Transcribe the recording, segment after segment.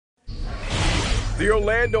The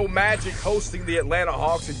Orlando Magic hosting the Atlanta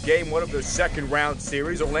Hawks in Game 1 of their second-round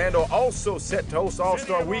series. Orlando also set to host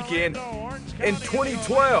All-Star Weekend in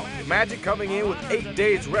 2012. The Magic coming in with 8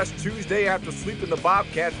 days rest Tuesday after sweeping the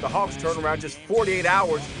Bobcats. The Hawks turn around just 48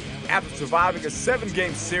 hours after surviving a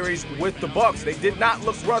 7-game series with the Bucks. They did not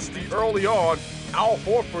look rusty early on. Al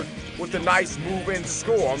Horford with a nice move-in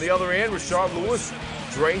score. On the other end, Rashard Lewis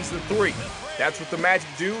drains the three. That's what the Magic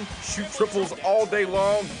do, shoot triples all day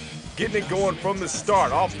long, getting it going from the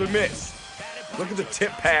start, off the miss. Look at the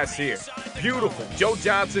tip pass here. Beautiful. Joe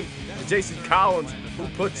Johnson and Jason Collins who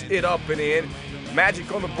puts it up and in.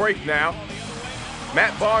 Magic on the break now.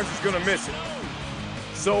 Matt Barnes is going to miss it.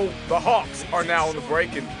 So the Hawks are now on the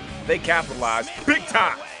break, and they capitalize big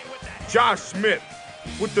time. Josh Smith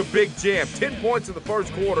with the big jam. 10 points in the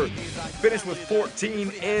first quarter, finished with 14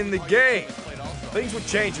 in the game. Things would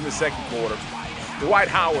change in the second quarter. Dwight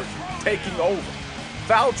Howard taking over.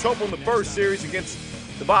 Foul trouble in the first series against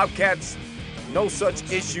the Bobcats. No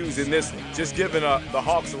such issues in this one. Just giving the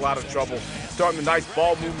Hawks a lot of trouble. Starting a nice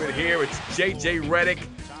ball movement here. It's J.J. Redick.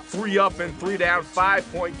 3 up and 3 down,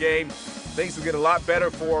 5-point game. Things will get a lot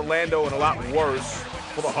better for Orlando and a lot worse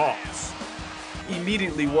for the Hawks.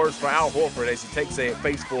 Immediately worse for Al Horford as he takes a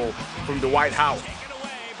faceful from Dwight Howard.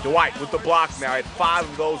 Dwight with the block now, had 5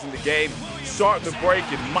 of those in the game. Starting the break,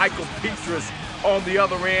 and Michael Petras on the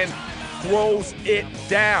other end throws it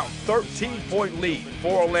down. 13-point lead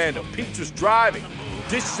for Orlando. Petras driving,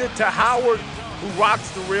 dishes it to Howard, who rocks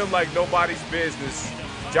the rim like nobody's business.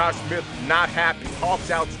 Josh Smith not happy. Hawks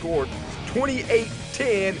outscored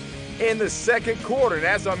 28-10 in the second quarter. And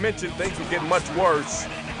as I mentioned, things would get much worse.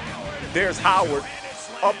 There's Howard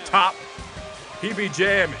up top. He be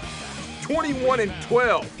jamming.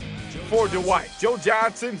 21-12 for Dwight. Joe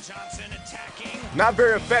Johnson, not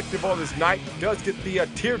very effective on this night. Does get the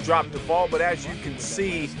teardrop to fall, but as you can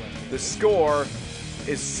see, the score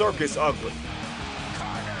is circus ugly.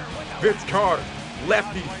 Vince Carter,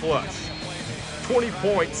 lefty flush. 20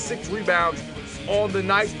 points, 6 rebounds on the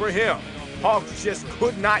night for him. Hawks just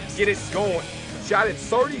could not get it going. Shot at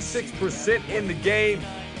 36% in the game.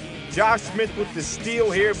 Josh Smith with the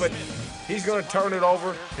steal here, but he's going to turn it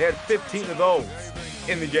over. They had 15 of those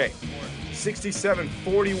in the game.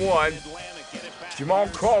 67-41. Jamal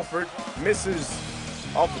Crawford misses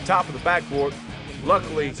off the top of the backboard.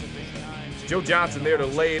 Luckily, Joe Johnson there to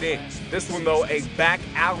lay it in. This one, though, a back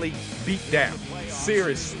alley beatdown.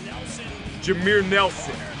 Seriously. Jameer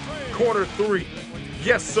Nelson, corner 3.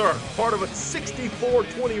 Yes, sir. Part of a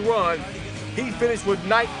 64-20 run. He finished with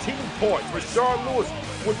 19 points. Rashard Lewis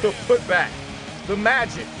with the putback. The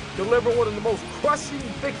Magic deliver one of the most crushing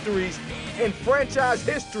victories in franchise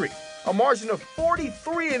history. A margin of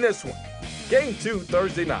 43 in this one. Game 2,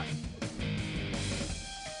 Thursday night.